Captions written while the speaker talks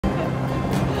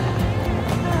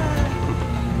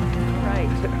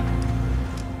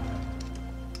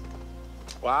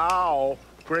Wow,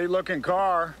 great-looking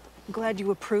car. I'm glad you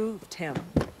approved, Tim.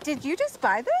 Did you just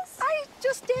buy this? I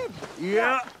just did.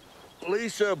 Yeah,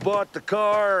 Lisa bought the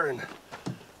car, and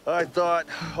I thought,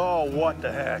 oh, what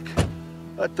the heck?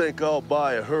 I think I'll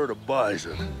buy a herd of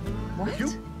bison. What?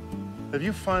 Have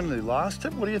you finally lost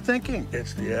it? What are you thinking?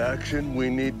 It's the action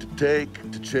we need to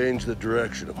take to change the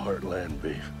direction of Heartland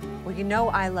beef. Well, you know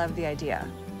I love the idea,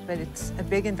 but it's a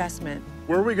big investment.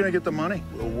 Where are we gonna get the money?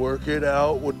 We'll work it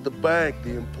out with the bank.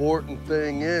 The important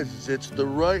thing is it's the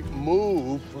right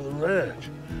move for the ranch.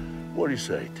 What do you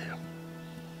say, Tim?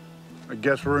 I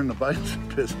guess we're in the bison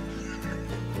business.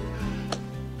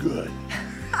 Good.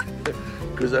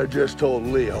 Because I just told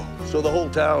Leo, so the whole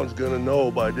town's gonna know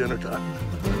by dinner time.